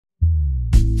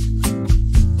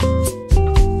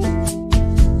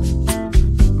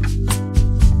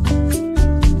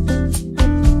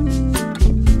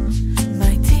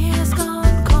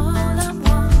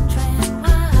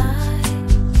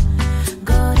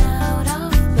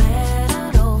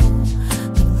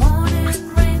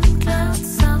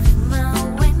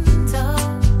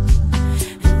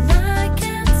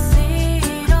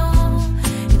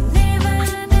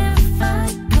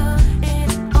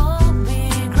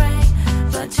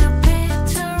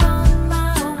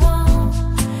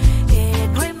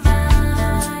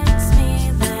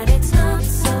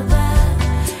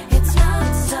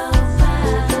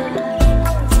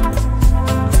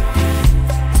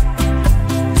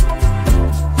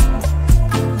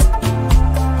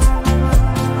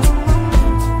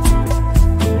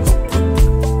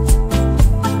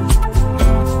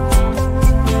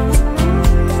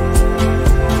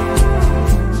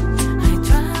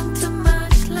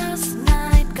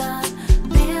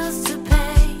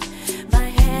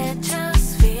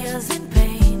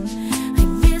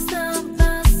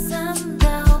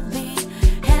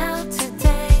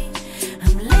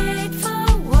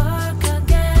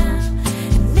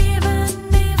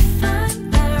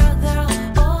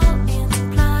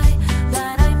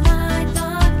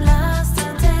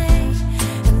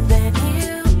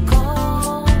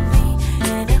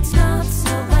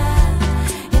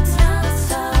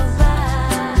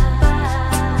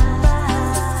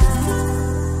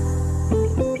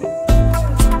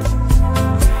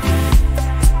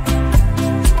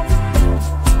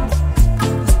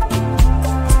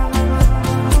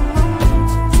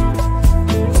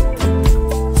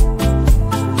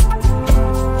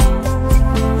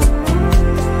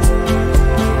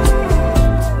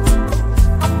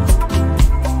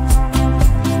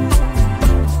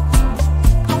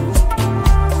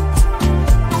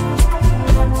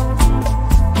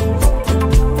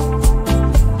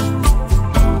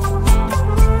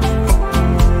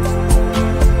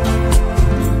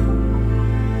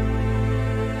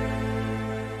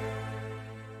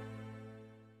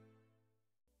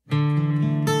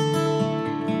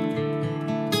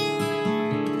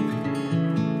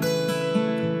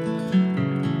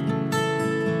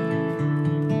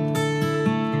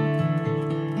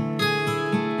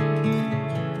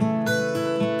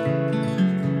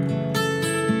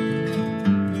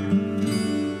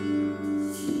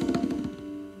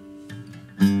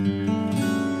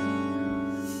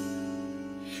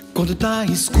Quando tá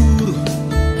escuro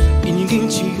e ninguém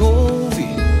te ouve,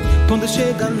 quando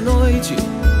chega a noite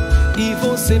e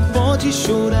você pode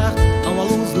chorar, há uma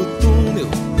luz no túnel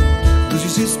dos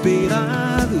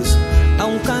desesperados, há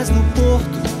um cais no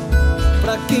porto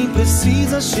pra quem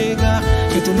precisa chegar.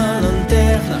 Eu tô na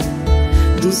lanterna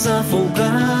dos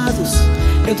afogados,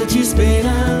 eu tô te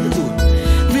esperando,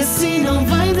 vê se não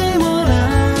vai demorar.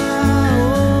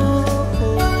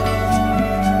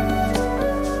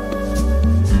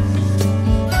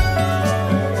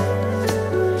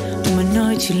 Uma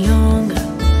noite longa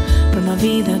pra uma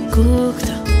vida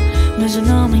curta, mas já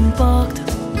não me importa,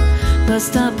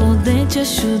 basta poder te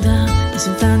ajudar.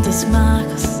 São tantas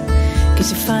marcas que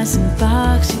te fazem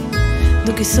parte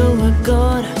do que sou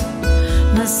agora,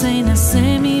 mas sem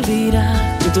nascer me virar.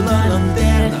 Eu tô na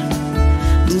lanterna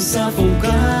dos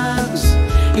afogados,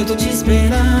 eu tô te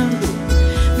esperando,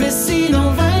 vê se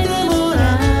não vai demorar.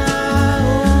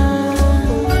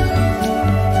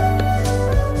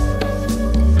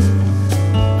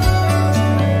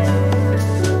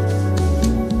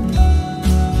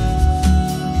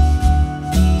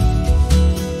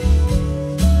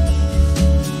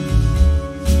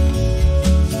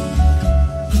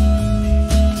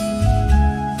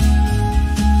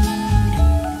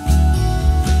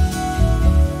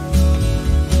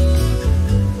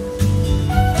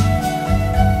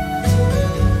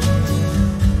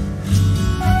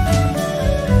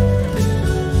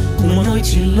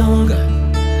 Longa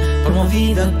para uma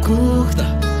vida curta,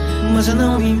 mas já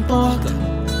não me importa,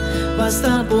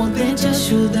 basta poder te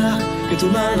ajudar. Eu tô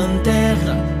na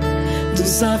lanterna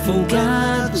dos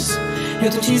afogados, eu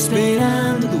tô te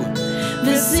esperando,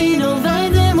 vê se não vai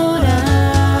demorar.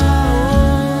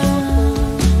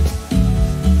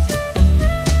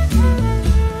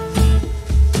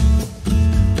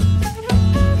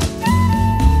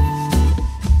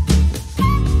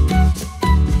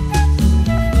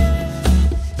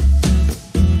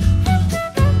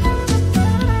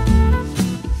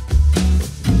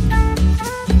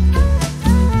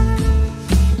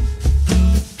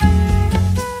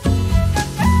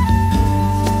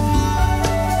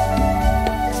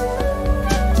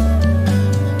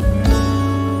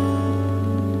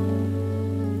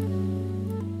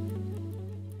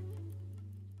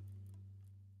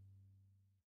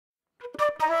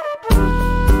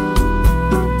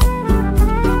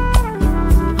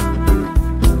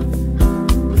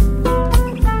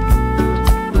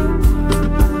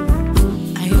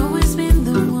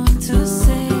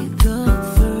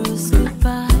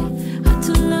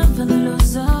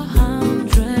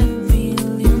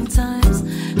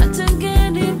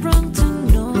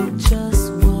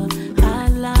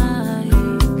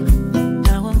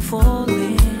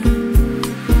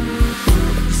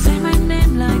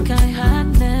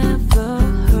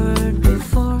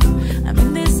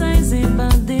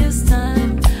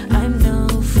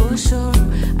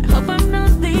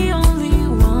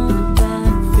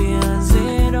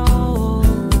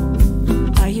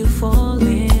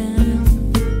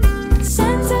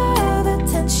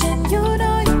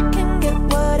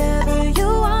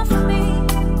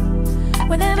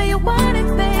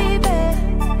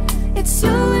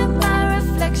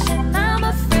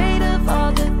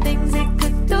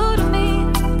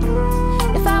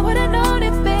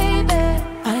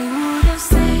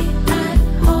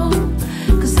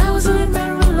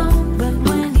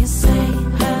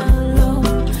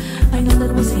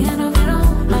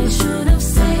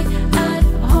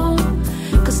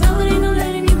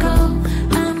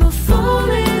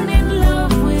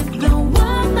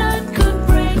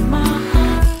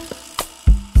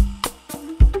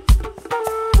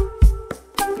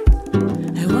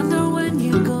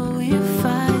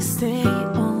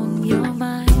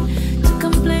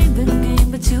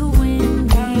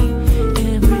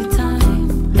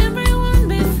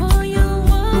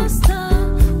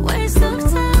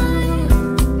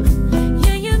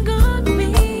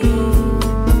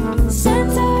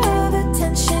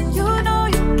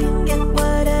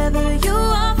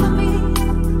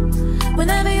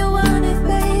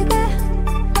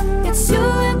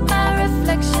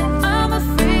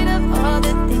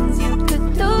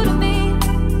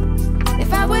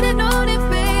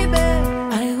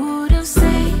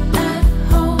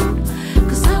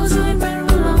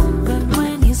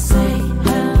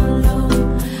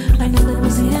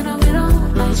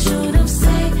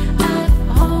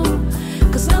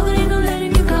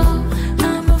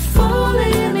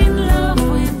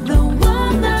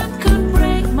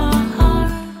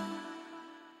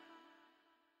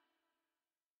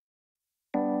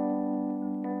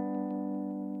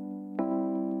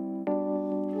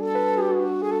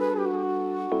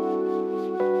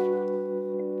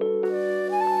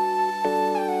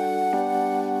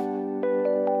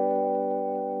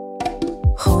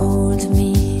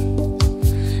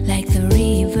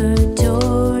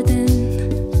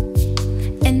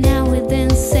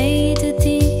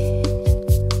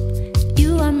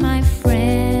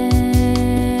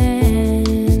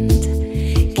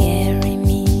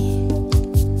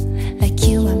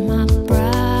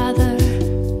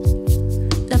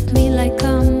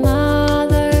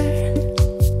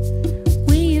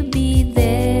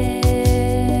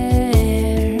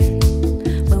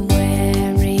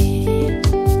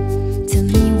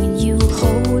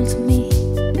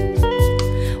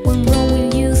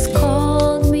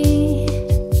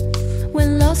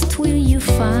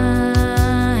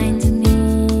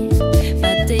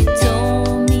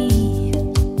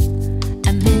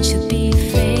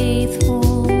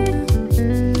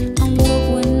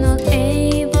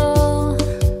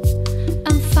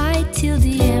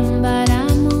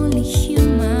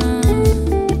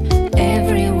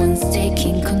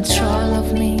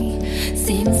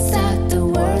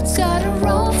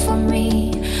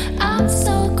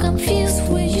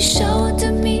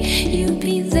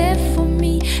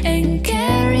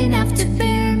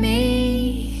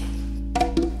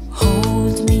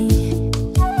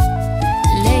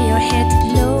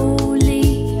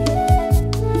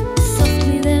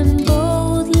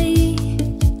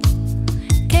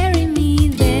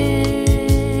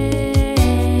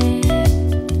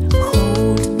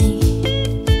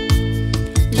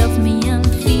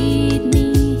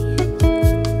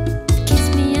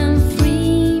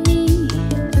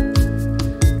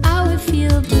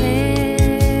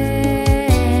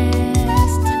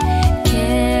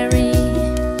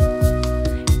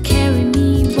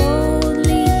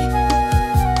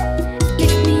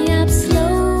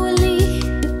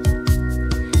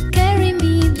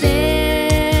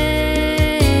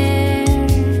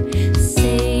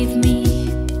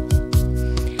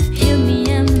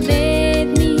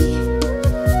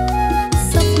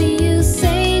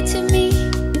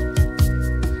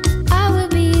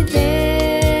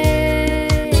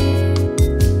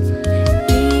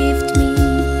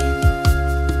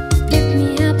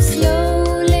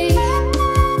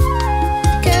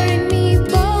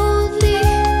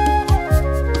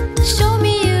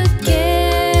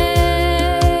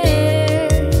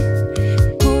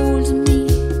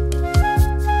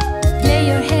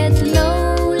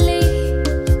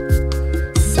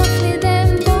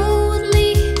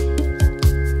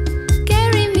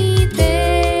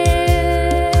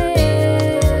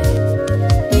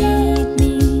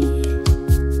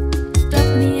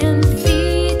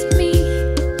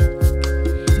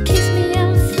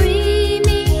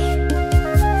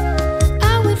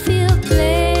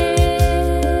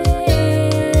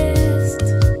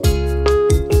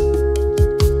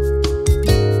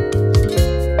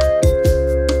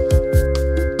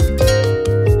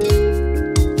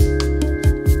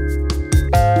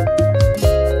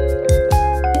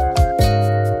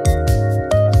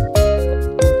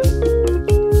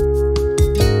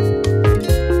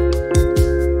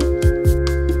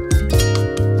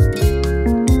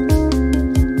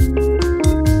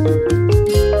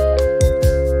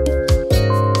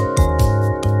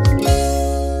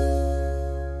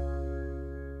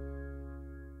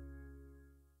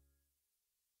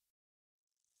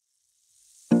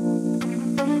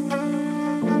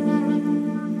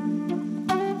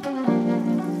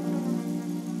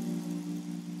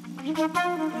 When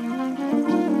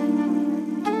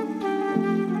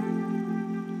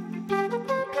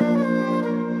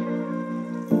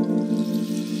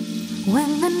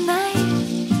the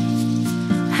night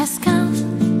has come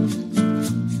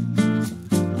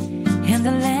and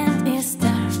the land is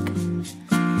dark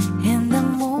and the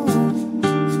moon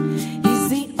is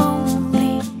the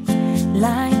only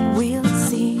light we'll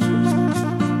see.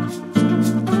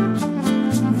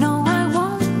 No, I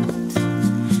won't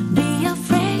be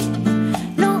afraid.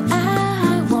 No,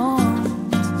 I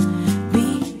won't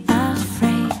be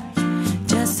afraid.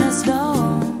 Just as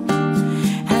long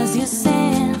as you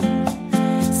stand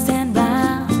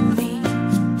by me.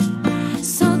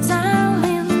 So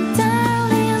darling,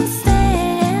 darling,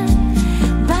 stand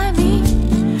by me.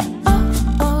 Oh,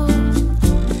 oh,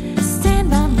 stand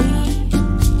by me.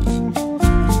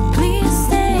 Please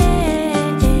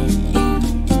stand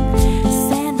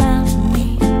by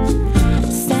me.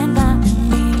 Stand by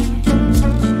me.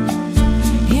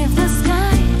 If the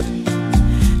sky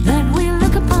that we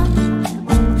look upon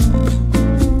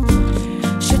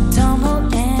should tumble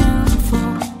and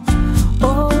fall,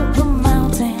 oh, the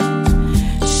mountain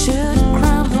should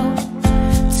crumble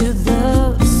to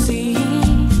the sea,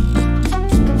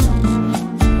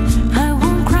 I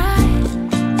won't cry,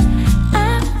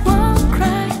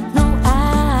 no,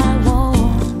 I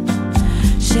won't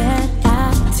shed a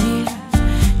tear.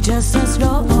 Just as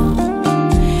long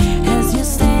as you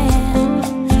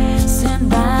stand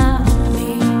by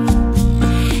me.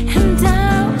 And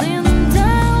darling,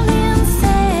 darling,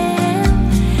 stand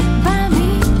by me.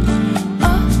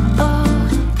 Oh, oh,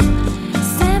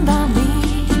 stand by me.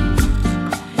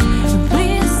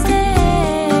 Please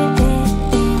stand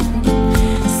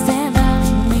by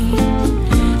me.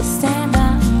 Stand by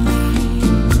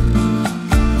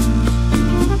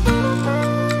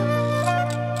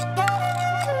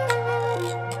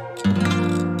me.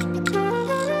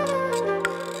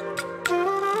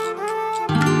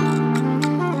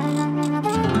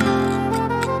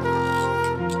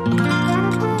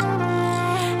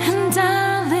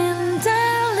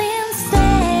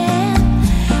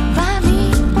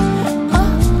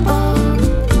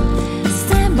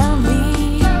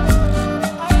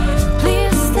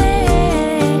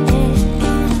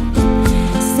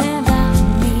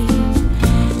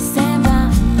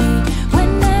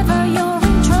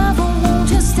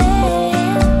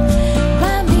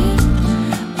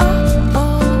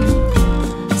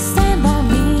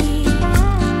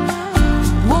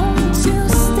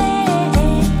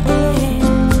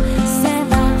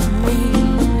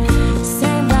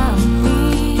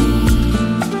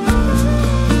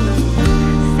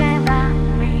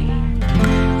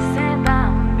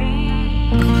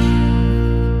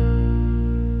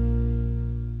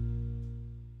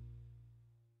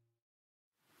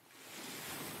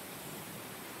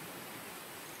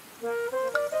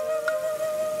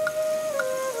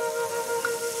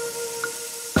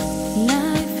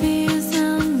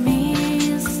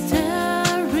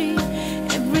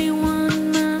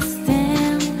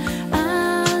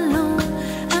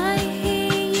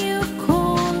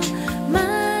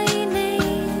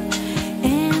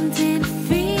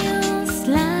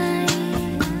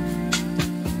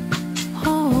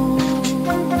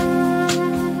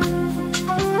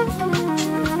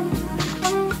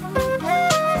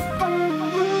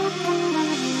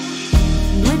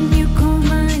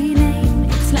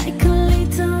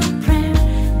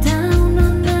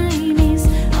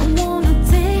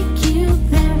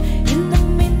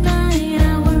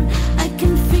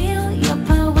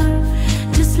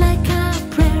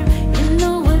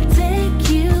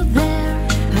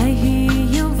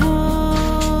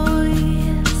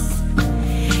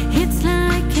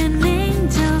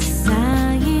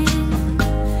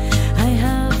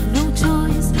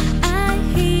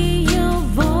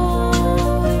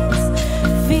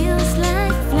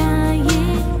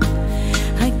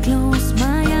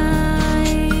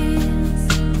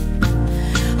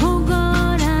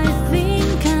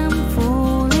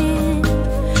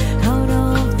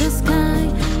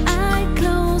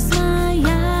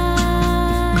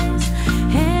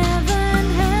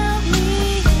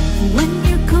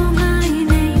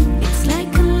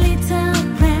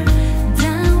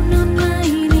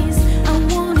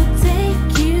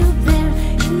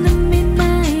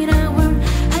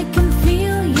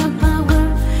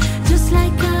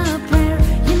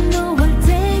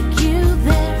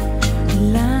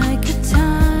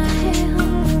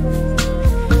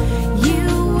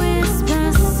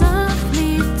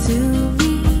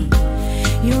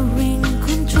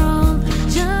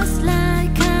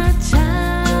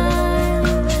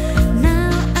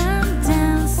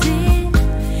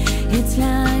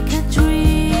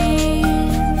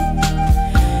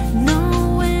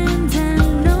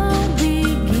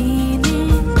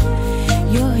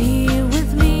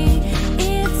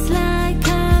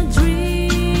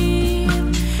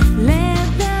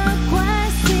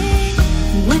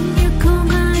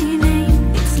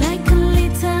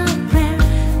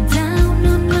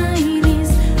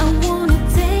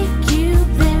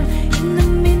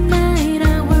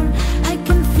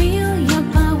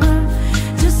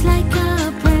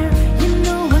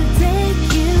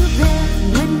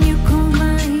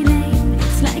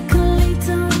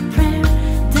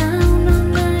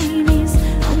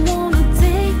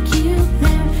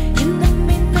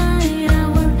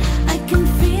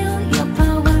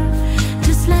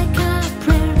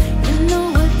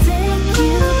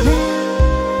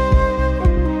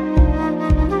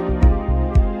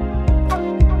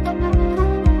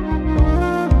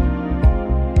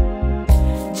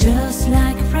 just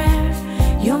like a prayer.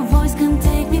 Your voice can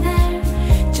take me there,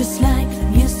 just like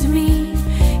you used to me.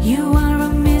 You are a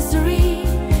mystery,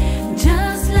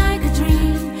 just like a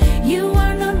dream. You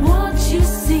are not what you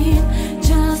seem,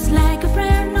 just like a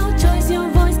prayer. No choice, your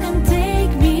voice can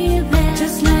take me there,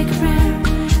 just like a prayer.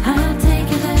 I'll take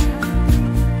you there.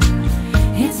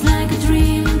 It's like a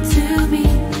dream to me,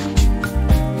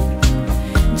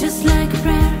 just like a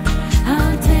prayer.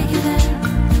 I'll take you there.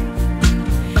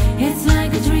 It's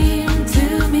like a dream to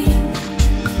me,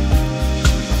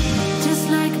 just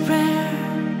like a prayer.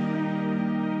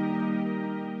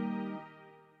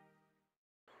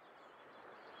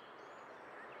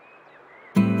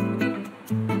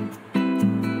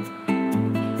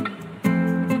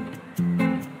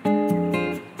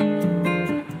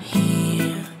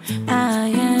 Here I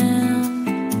am,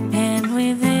 and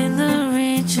within the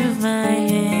reach of my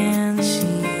hand,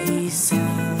 she's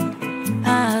sound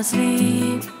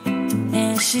asleep,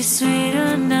 and she's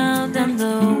sweeter now than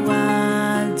the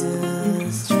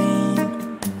wildest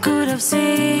dream could have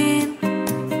seen.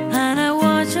 And I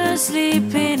watch her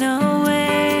sleeping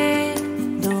away,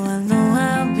 though I know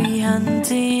I'll be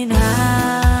hunting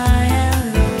high and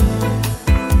low.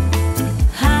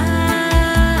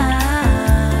 High,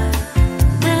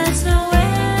 there's no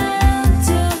end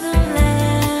to the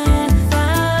length I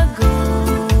go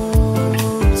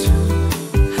to,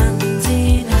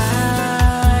 hunting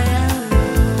high and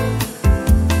low.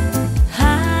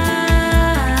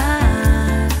 High,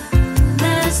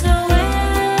 there's no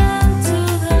end to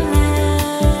the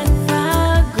length I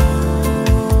go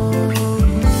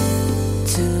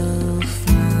to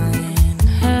find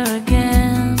her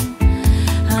again.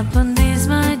 Upon these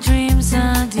my dreams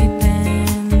are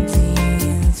depending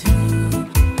through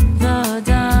the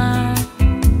dark.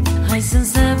 I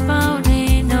sense the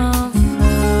pounding of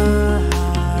her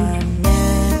heart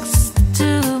next to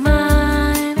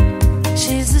mine.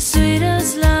 She's the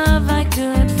sweetest love I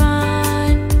could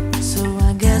find, so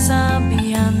I guess I'll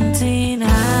be hunting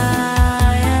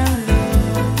high and low.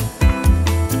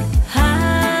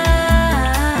 High,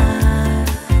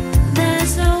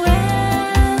 there's no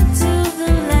end to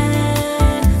the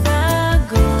length I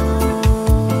go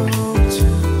to,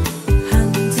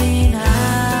 hunting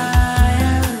high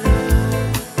and low.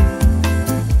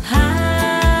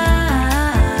 High,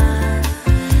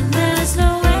 there's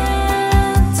no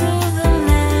end to the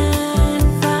length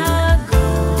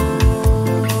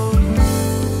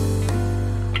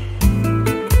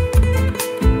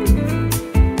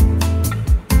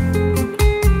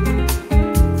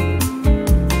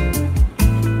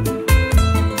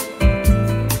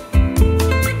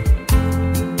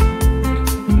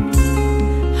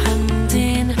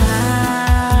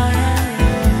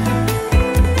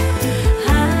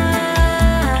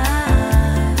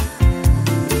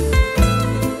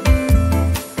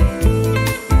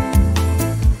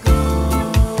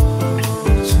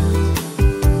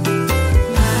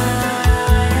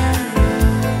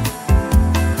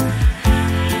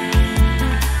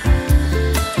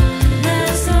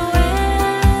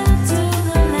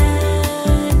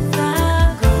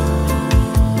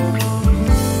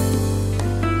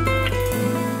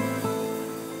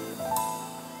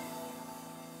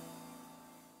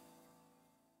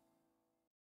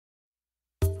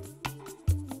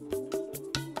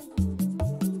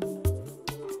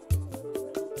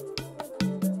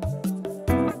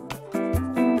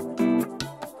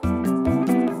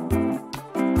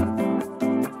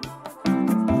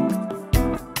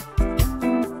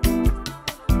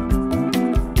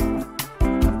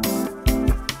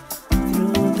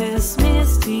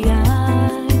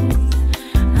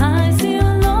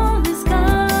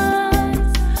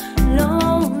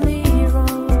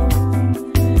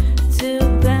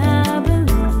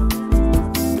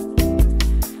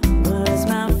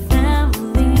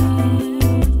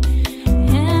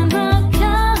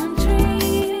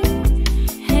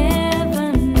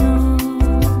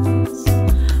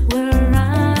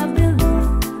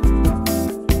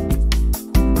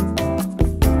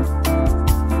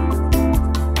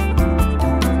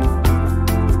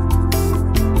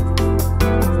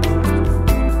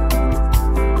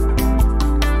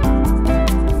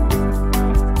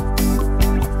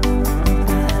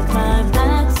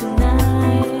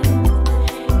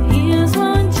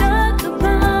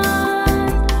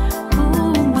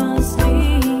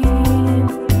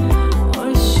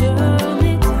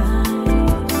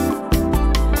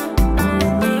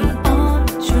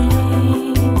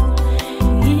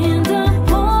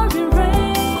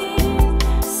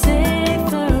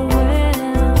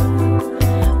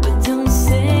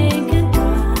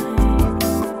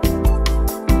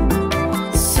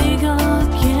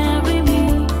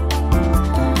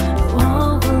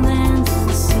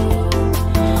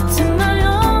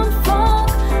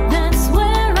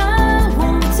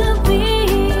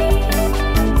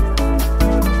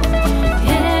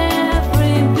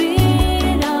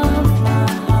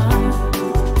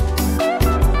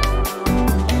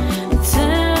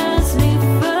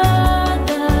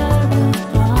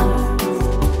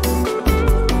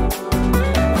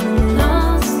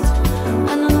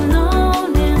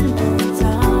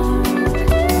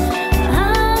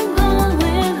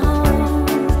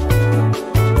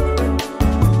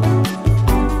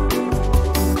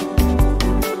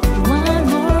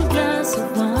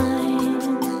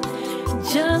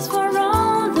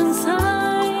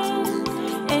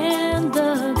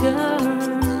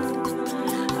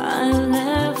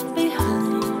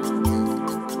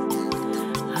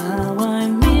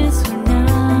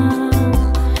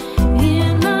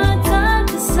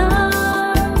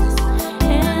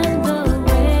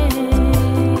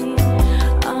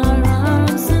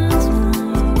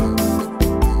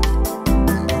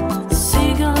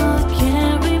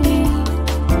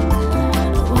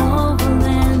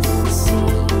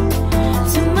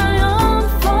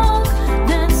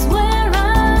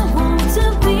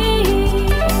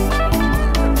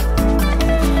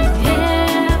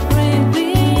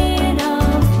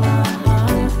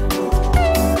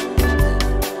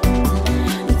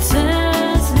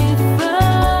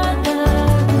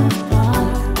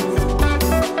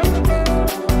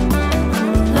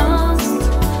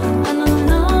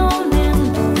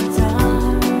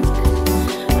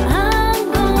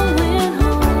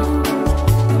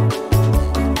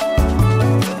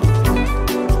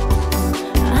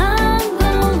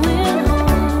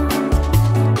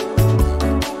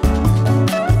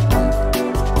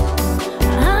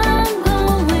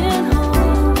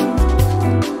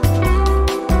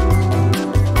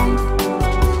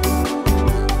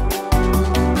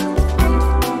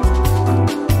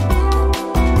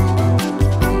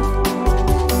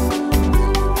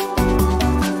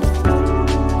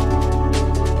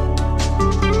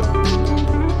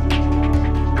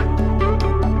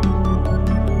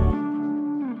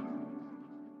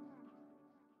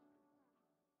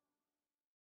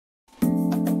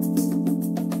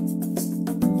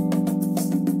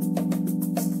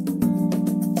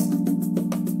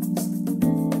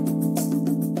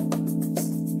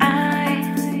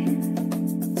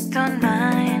don't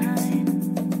mind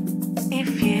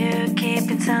if you're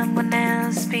keeping someone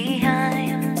else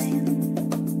behind.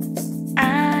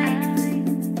 I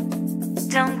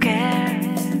don't care,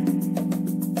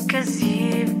 'cause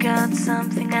you've got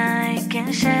something I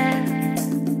can share.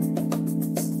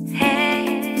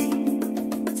 Hey,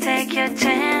 take your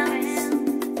chance,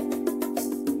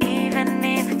 even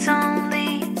if it's only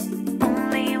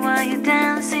while you're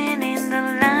dancing in the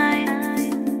light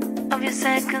of your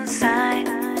second sight.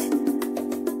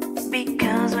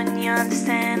 Because when you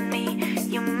understand me,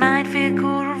 you might feel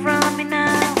cool around me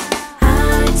now.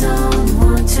 I don't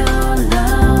want your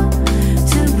love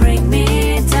to bring me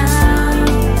down.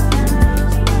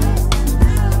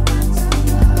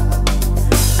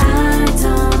 I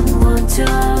don't want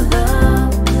your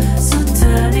love, so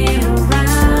turn it around.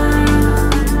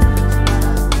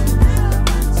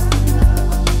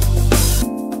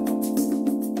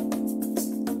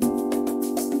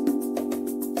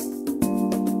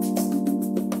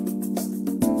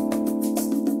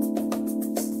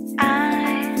 I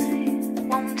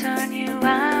won't turn you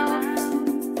out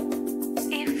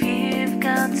if you've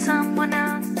got someone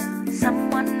else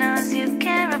you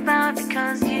care about,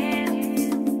 because you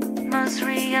must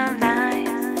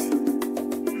realize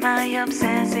my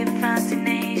obsessive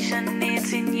fascination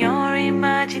is in your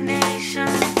imagination.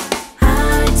 I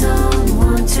don't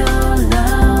want your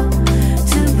love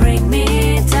to bring me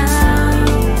down.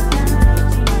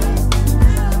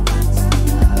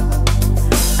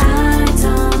 I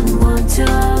don't want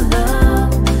your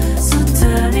love, so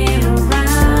turn it around.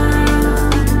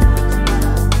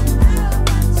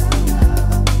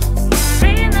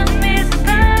 Rhythm is the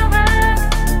power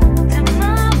to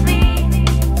move me.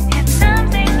 It's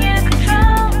something you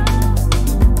control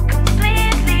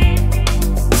completely.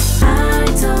 I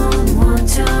don't want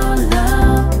your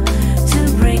love to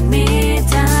bring me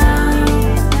down.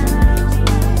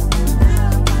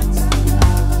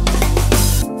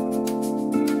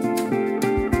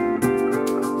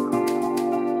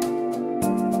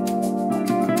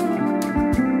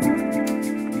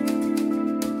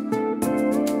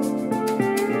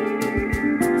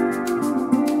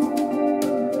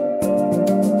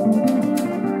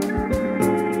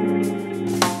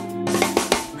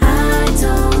 I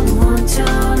don't want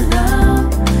your love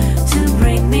to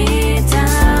bring me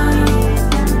down.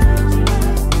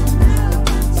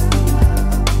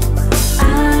 I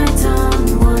don't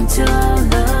want your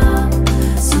love,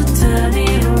 so turn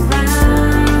it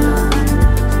around.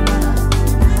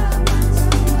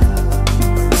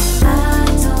 I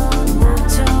don't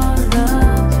want your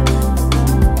love.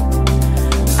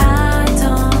 I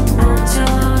don't want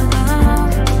your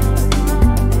love.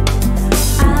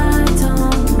 I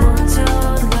don't want your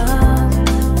love.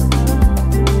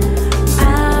 I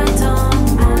don't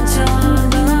want your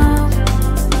love.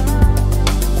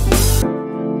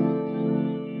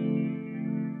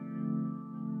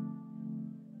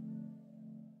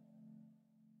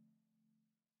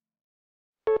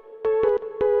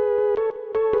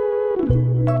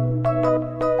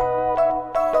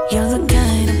 You're the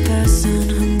kind of person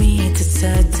who meets at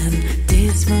certain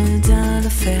dismal dull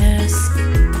affairs.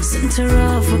 Center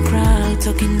of a crowd,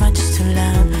 talking much too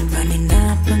loud, running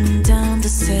up and down the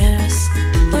stairs.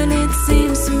 When it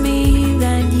seems to me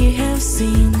that you have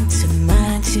seen too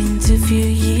much in too few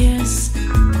years,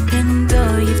 and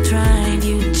though you've tried,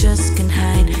 you just can't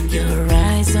hide. Your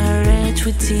eyes are edged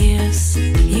with tears.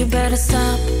 You better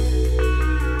stop,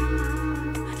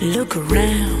 look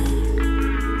around.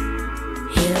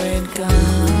 Here it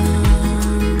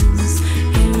comes,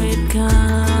 here it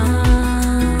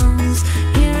comes,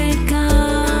 here it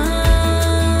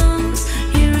comes,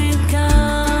 here it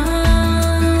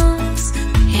comes,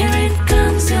 here it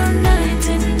comes, your night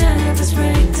and nervous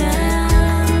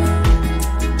breakdown.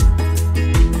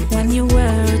 When you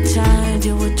were a child,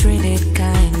 you were treated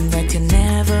kind, but you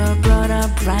never brought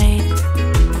up right.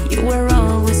 You were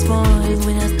always spoiled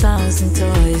with 1,000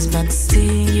 toys, but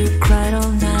still you cried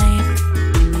all night.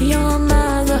 Your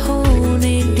mother who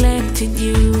neglected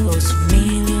you owes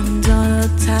 $1,000,000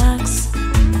 tax,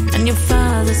 and your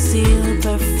father still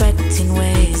perfecting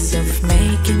ways of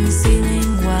making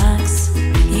sealing wax.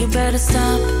 You better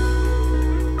stop,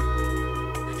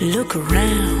 look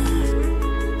around.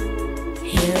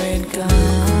 Here it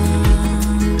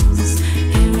comes,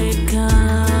 here it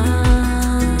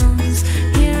comes,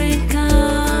 here it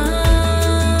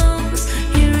comes,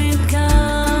 here it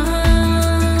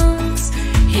comes,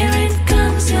 here it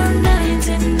comes, your night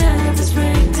and nervous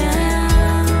breakdown.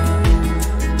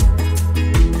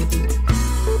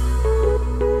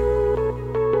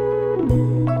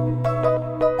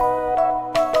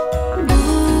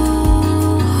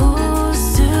 Ooh, who's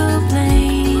to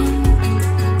blame?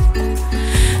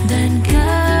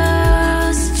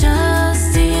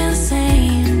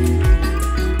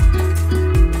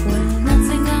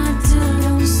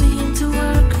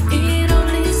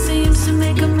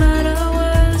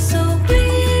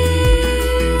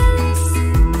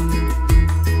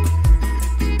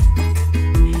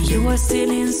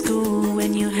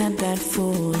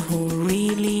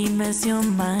 realize your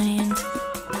mind.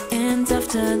 And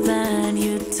after that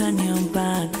you turn your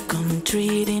back on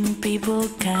treating people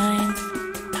kind.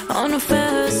 On the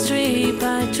first trip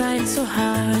I tried so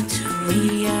hard to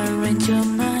rearrange your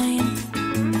mind,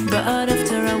 but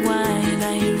after a while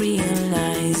I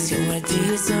realized you were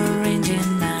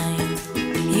disarranging mine.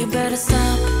 You better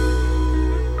stop,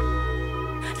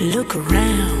 look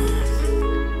around.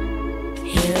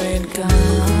 Here it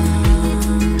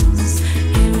comes,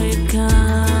 here it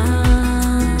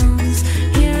comes,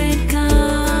 here it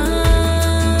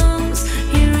comes,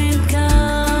 here it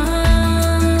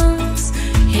comes,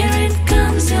 here it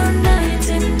comes, your night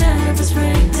and nervous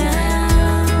breakdown.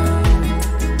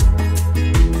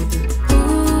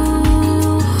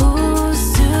 Ooh, who's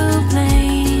to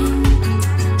blame?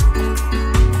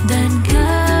 That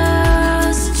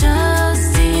girl's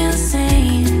just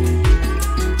insane.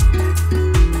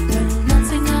 Well,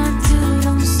 nothing I do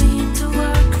don't seem to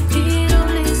work. It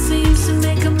only seems to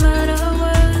make a matter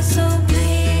worse. So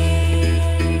please,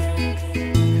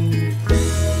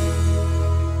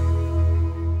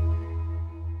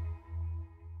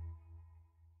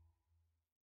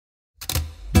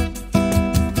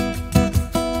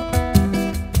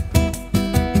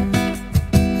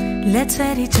 let's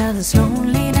let each other's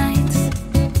lonely nights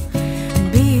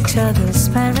be each other's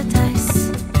paradise.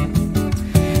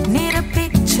 Need a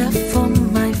picture for